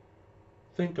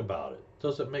 think about it.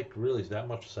 Does it make really that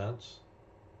much sense?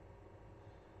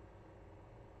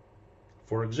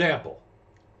 For example,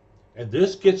 and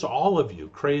this gets all of you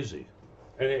crazy.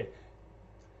 And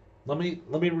let me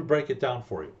break it down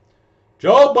for you.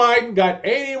 Joe Biden got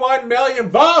 81 million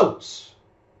votes.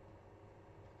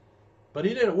 But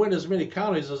he didn't win as many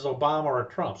counties as Obama or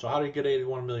Trump. So how did he get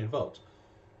 81 million votes?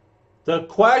 The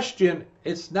question,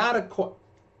 it's not a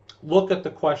look at the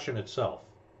question itself.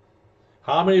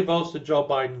 How many votes did Joe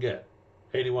Biden get?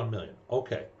 81 million.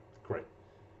 Okay, great.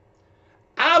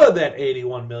 Out of that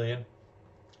 81 million,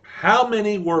 how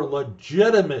many were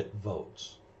legitimate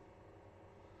votes?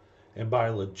 And by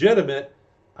legitimate,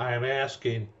 I am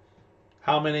asking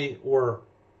how many were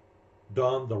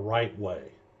done the right way.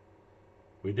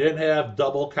 We didn't have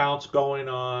double counts going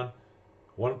on,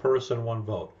 one person, one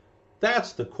vote.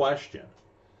 That's the question.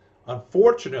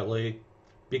 Unfortunately,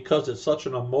 because it's such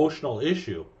an emotional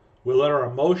issue, we let our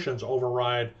emotions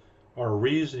override our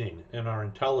reasoning and our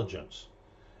intelligence.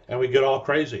 And we get all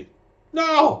crazy.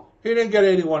 No, he didn't get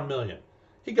 81 million.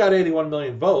 He got 81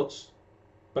 million votes,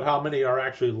 but how many are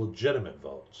actually legitimate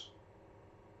votes?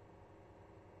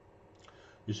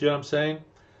 You see what I'm saying?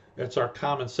 It's our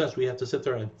common sense. We have to sit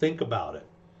there and think about it.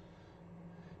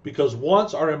 Because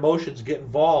once our emotions get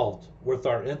involved with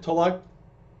our intellect,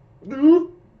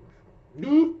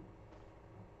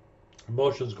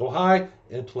 emotions go high,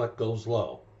 intellect goes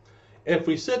low. If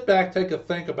we sit back, take a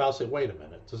think about, say, wait a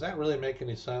minute, does that really make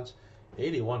any sense?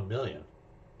 81 million.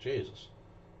 Jesus.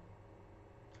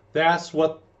 That's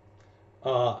what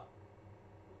the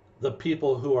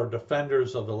people who are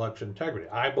defenders of election integrity.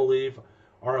 I believe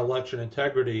our election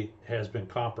integrity has been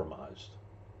compromised.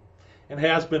 And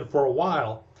has been for a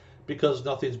while because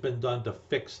nothing's been done to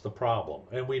fix the problem.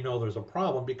 And we know there's a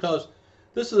problem because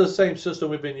this is the same system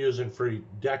we've been using for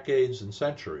decades and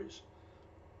centuries.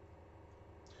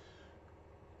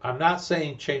 I'm not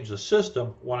saying change the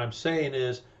system. What I'm saying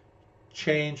is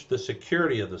change the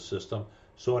security of the system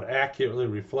so it accurately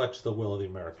reflects the will of the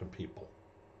American people.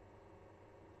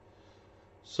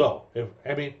 So,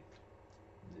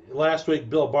 last week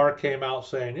Bill Barr came out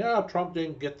saying, yeah, Trump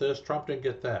didn't get this, Trump didn't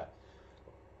get that.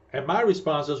 And my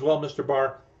response is, well, Mr.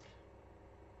 Barr,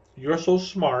 you're so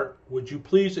smart. Would you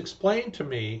please explain to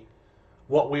me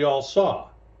what we all saw?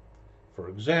 For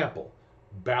example,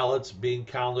 ballots being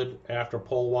counted after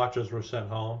poll watchers were sent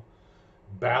home,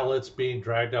 ballots being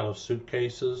dragged out of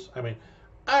suitcases.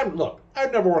 I've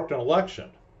never worked an election.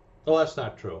 Well, that's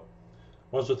not true.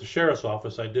 I was with the sheriff's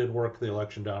office. I did work the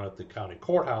election down at the county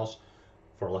courthouse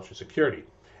for election security.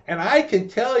 And I can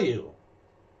tell you,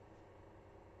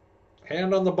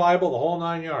 hand on the Bible, the whole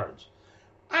 9 yards,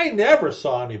 I never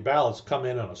saw any ballots come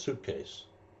in a suitcase.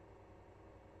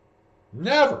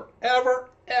 Never, ever,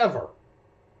 ever.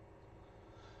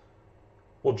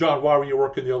 Well, John, why were you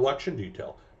working the election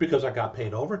detail? Because I got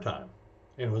paid overtime,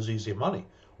 and it was easy money.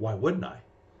 Why wouldn't I?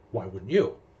 Why wouldn't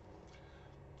you?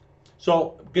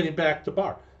 So, getting back to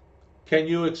Barr, can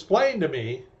you explain to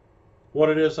me what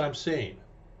it is I'm seeing?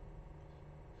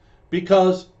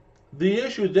 Because the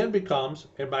issue then becomes,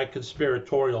 in my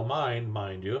conspiratorial mind,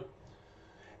 mind you,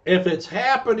 if it's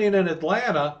happening in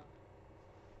Atlanta,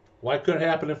 why couldn't it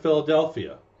happen in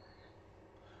Philadelphia?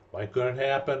 Why couldn't it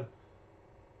happen,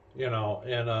 in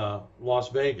Las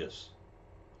Vegas?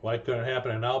 Why couldn't it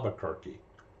happen in Albuquerque?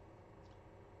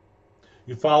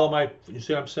 You see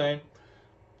what I'm saying?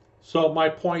 So my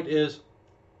point is,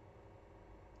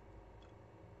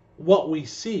 what we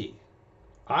see,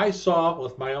 I saw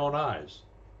with my own eyes.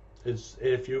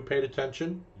 If you paid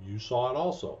attention, you saw it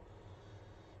also.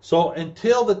 So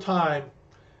until the time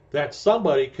that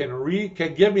somebody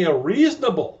can give me a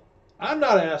reasonable, I'm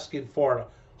not asking for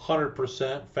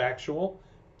 100% factual,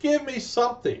 give me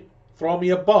something, throw me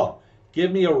a bone,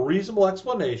 give me a reasonable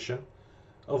explanation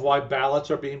of why ballots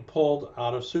are being pulled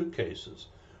out of suitcases.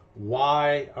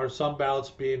 Why are some ballots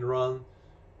being run,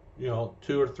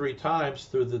 2 or 3 times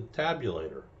through the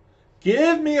tabulator?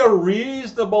 Give me a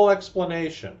reasonable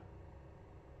explanation.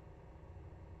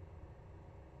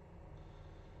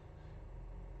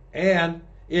 And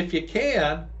if you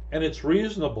can, and it's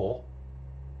reasonable,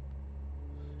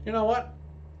 you know what?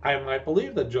 I might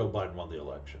believe that Joe Biden won the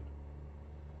election.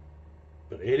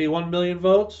 But 81 million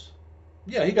votes?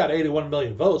 Yeah, he got 81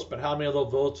 million votes, but how many of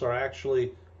those votes are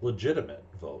actually legitimate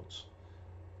votes?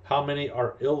 How many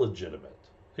are illegitimate?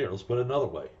 Here, let's put it another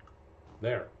way.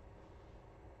 There.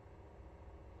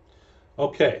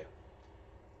 Okay.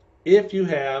 If you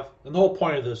have, and the whole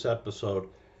point of this episode,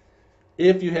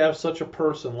 if you have such a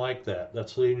person like that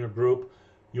that's leading your group,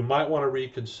 you might want to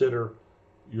reconsider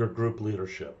your group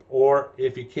leadership. Or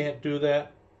if you can't do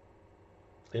that,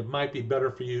 it might be better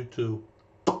for you to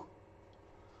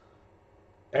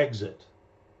exit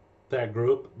that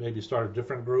group, maybe start a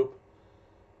different group,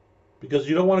 because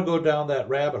you don't want to go down that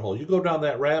rabbit hole. You go down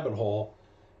that rabbit hole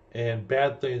and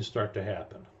bad things start to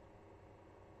happen.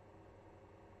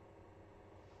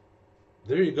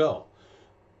 There you go.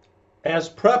 As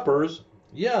preppers,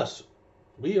 yes,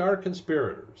 we are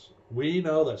conspirators. We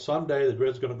know that someday the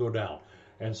grid's going to go down,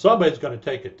 and somebody's going to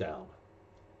take it down.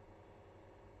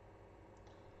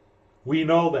 We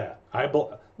know that.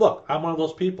 Look, I'm one of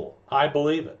those people. I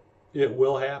believe it. It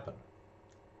will happen.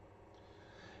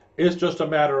 It's just a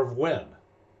matter of when.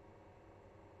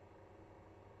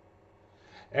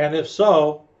 And if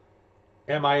so,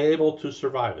 am I able to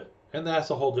survive it? And that's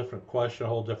a whole different question, a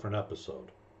whole different episode.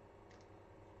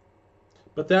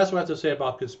 But that's what I have to say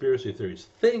about conspiracy theories.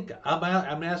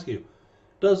 I'm asking you,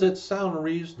 does it sound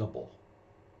reasonable?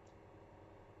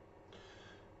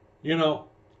 You know,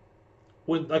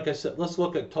 like I said, let's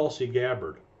look at Tulsi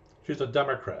Gabbard. She's a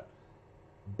Democrat.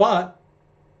 But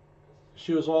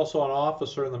she was also an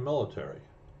officer in the military.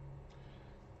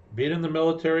 Being in the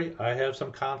military, I have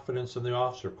some confidence in the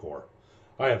officer corps.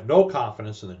 I have no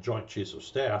confidence in the Joint Chiefs of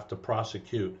Staff to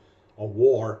prosecute a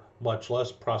war, much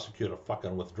less prosecute a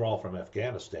fucking withdrawal from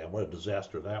Afghanistan. What a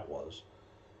disaster that was.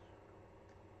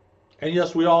 And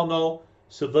yes, we all know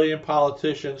civilian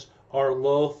politicians are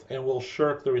loath and will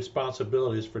shirk the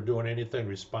responsibilities for doing anything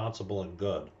responsible and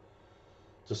good,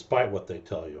 despite what they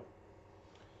tell you.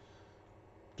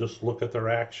 Just look at their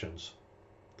actions.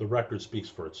 The record speaks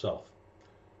for itself.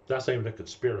 That's not even a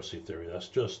conspiracy theory. That's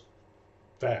just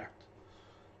fact.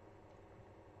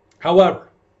 However,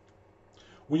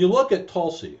 when you look at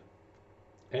Tulsi,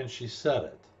 and she said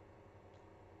it,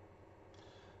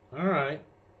 all right,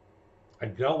 I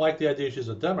don't like the idea she's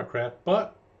a Democrat,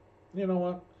 but you know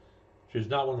what? She's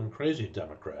not one of them crazy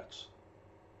Democrats.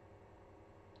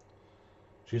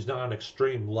 She's not an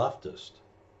extreme leftist,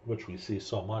 which we see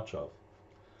so much of.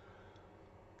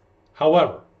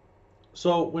 However,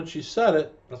 so when she said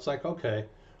it, it's like, okay,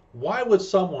 why would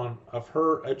someone of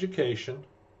her education,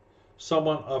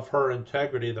 someone of her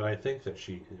integrity that I think that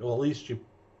she, well, at least she,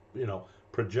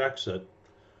 projects it,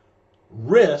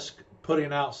 risk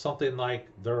putting out something like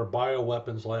there are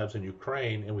bioweapons labs in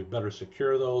Ukraine and we better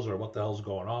secure those, or what the hell's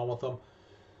going on with them?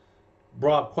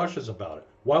 Brought up questions about it.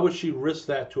 Why would she risk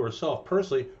that to herself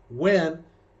personally when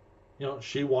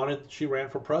she ran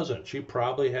for president? She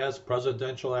probably has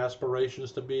presidential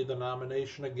aspirations to be the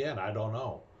nomination again. I don't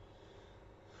know.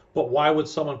 But why would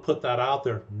someone put that out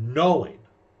there knowing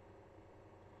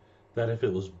that if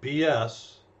it was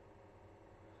BS,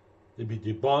 it'd be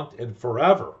debunked and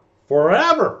forever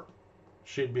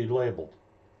she'd be labeled?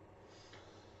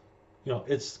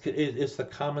 It's the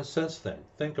common sense thing.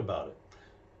 Think about it.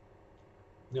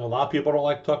 A lot of people don't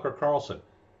like Tucker Carlson.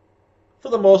 For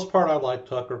the most part, I like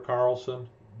Tucker Carlson.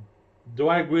 Do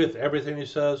I agree with everything he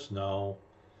says? No.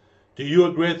 Do you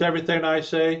agree with everything I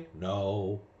say?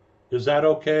 No. Is that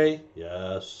okay?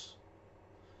 Yes.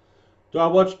 Do I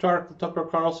watch Tucker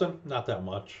Carlson? Not that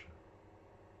much.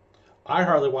 I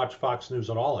hardly watch Fox News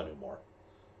at all anymore.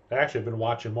 Actually, I've been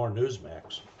watching more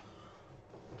Newsmax.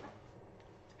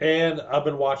 And I've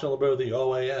been watching a little bit of the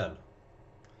OAN.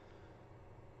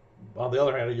 On the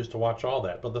other hand, I used to watch all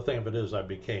that. But the thing of it is, I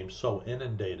became so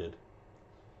inundated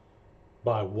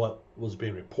by what was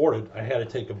being reported, I had to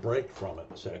take a break from it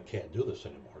and say, I can't do this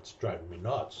anymore. It's driving me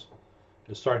nuts.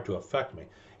 It's starting to affect me.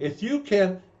 If you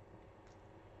can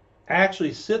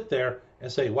actually sit there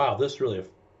and say, wow, this really is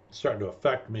starting to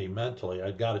affect me mentally,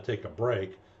 I've got to take a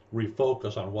break,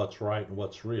 refocus on what's right and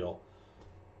what's real.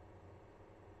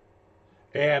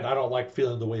 And I don't like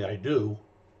feeling the way I do,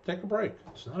 take a break.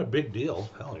 It's not a big deal.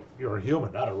 Hell, you're a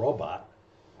human, not a robot.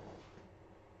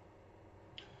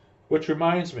 Which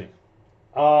reminds me,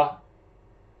 the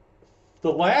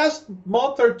last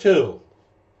month or two,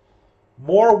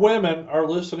 more women are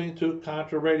listening to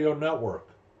Contra Radio Network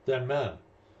than men.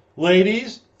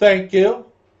 Ladies, thank you.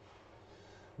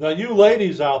 Now, you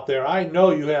ladies out there, I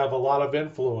know you have a lot of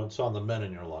influence on the men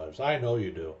in your lives. I know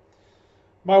you do.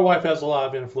 My wife has a lot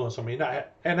of influence on me.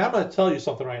 And I'm going to tell you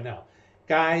something right now.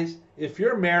 Guys, if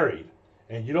you're married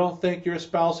and you don't think your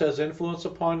spouse has influence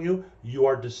upon you, you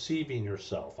are deceiving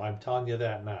yourself. I'm telling you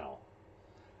that now.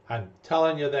 I'm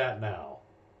telling you that now.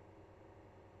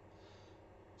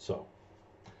 So,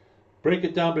 break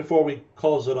it down before we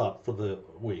close it up for the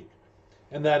week.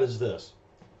 And that is this.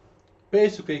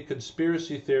 Basically,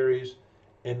 conspiracy theories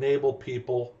enable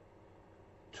people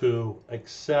to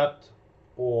accept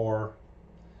the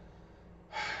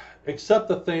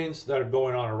things that are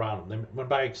going on around them. When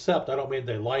by accept, I don't mean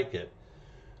they like it,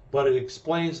 but it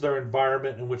explains their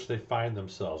environment in which they find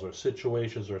themselves, or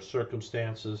situations or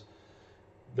circumstances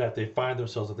that they find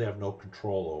themselves that they have no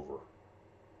control over.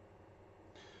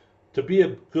 To be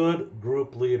a good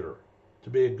group leader, to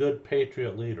be a good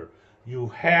patriot leader, you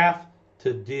have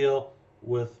to deal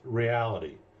with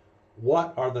reality.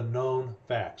 What are the known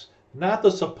facts? Not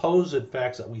the supposed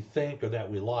facts that we think or that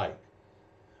we like,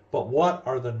 but what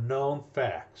are the known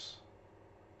facts?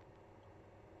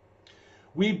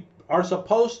 We are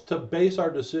supposed to base our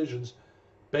decisions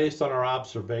based on our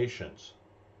observations,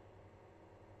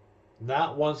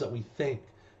 not ones that we think,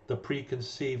 the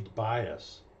preconceived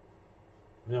bias.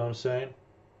 You know what I'm saying?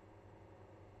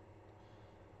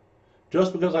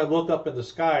 Just because I look up in the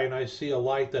sky and I see a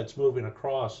light that's moving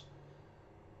across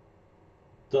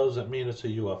doesn't mean it's a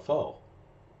UFO.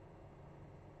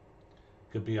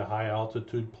 Could be a high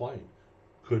altitude plane,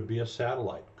 could be a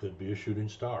satellite, could be a shooting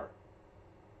star,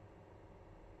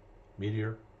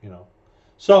 meteor, you know.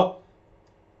 So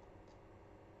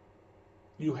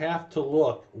you have to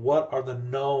look, what are the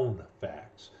known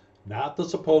facts, not the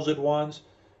supposed ones.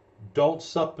 Do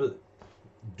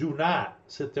not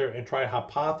sit there and try to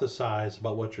hypothesize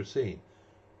about what you're seeing.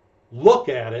 Look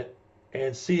at it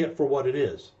and see it for what it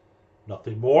is.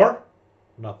 Nothing more,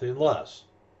 nothing less.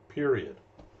 Period.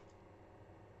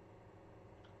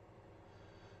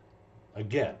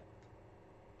 Again,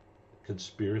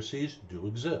 conspiracies do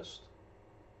exist.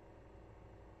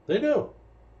 They do.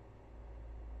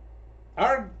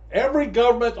 Every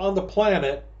government on the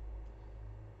planet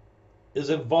is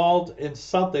involved in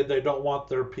something they don't want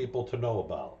their people to know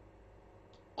about.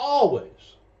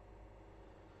 Always.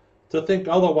 To think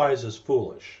otherwise is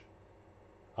foolish.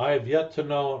 I have yet to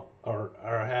know or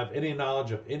have any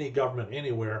knowledge of any government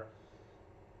anywhere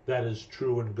that is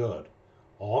true and good.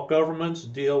 All governments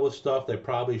deal with stuff they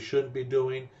probably shouldn't be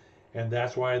doing, and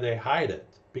that's why they hide it,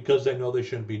 because they know they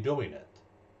shouldn't be doing it.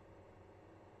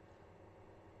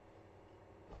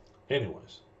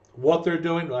 Anyways, what they're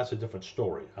doing, well, that's a different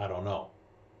story. I don't know.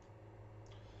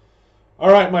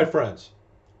 All right, my friends.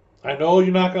 I know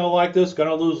you're not going to like this, going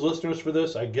to lose listeners for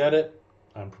this. I get it.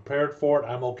 I'm prepared for it.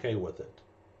 I'm okay with it.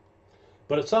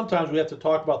 But sometimes we have to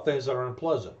talk about things that are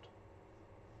unpleasant.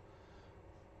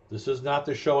 This is not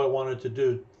the show I wanted to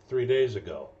do 3 days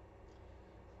ago.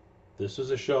 This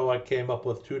is a show I came up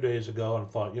with 2 days ago and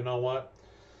thought, you know what?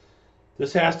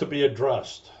 This has to be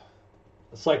addressed.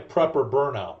 It's like prepper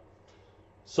burnout.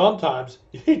 Sometimes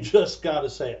you just got to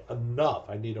say, enough.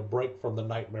 I need a break from the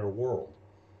nightmare world.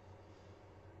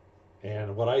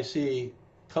 And what I see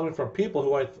coming from people who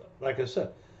like I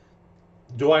said,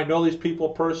 do I know these people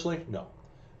personally? No.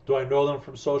 Do I know them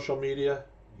from social media?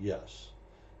 Yes.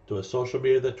 Do I social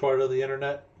media the Twitter, the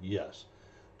internet? Yes.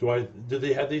 Do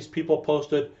they have these people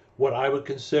posted what I would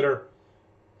consider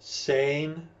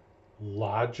sane,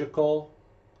 logical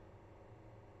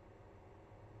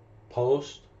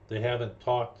posts? They haven't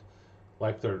talked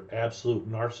like they're absolute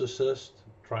narcissists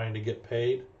trying to get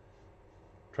paid,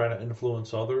 trying to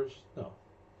influence others? No.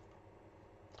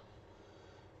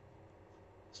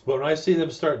 But when I see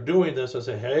them start doing this, I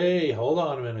say, hey, hold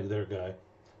on a minute there, guy.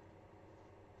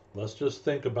 Let's just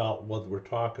think about what we're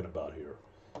talking about here.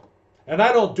 And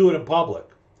I don't do it in public.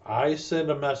 I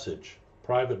send a message,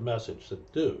 private message, say,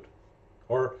 dude.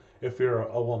 Or if you're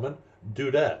a woman,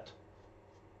 dudette.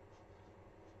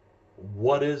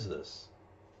 What is this?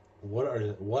 What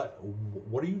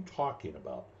are you talking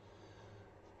about?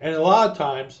 And a lot of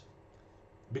times,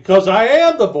 because I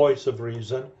am the voice of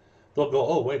reason, they'll go,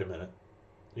 oh, wait a minute.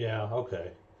 Yeah,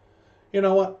 okay. You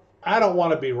know what? I don't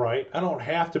want to be right. I don't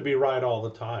have to be right all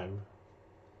the time.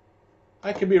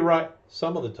 I can be right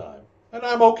some of the time. And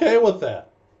I'm okay with that.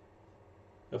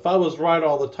 If I was right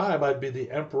all the time, I'd be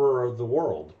the emperor of the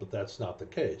world. But that's not the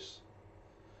case.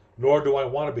 Nor do I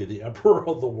want to be the emperor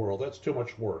of the world. That's too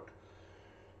much work.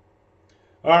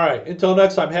 All right. Until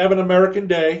next time, have an American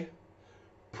day.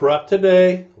 Prep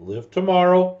today. Live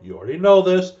tomorrow. You already know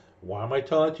this. Why am I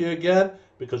telling it to you again?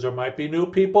 Because there might be new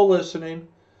people listening.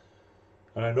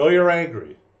 And I know you're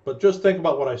angry. But just think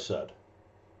about what I said.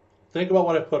 Think about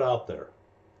what I put out there.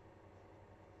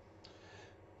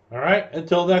 All right.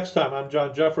 Until next time, I'm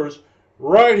John Jeffers,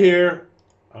 right here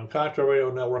on Contra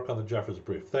Radio Network on the Jeffers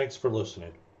Brief. Thanks for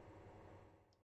listening.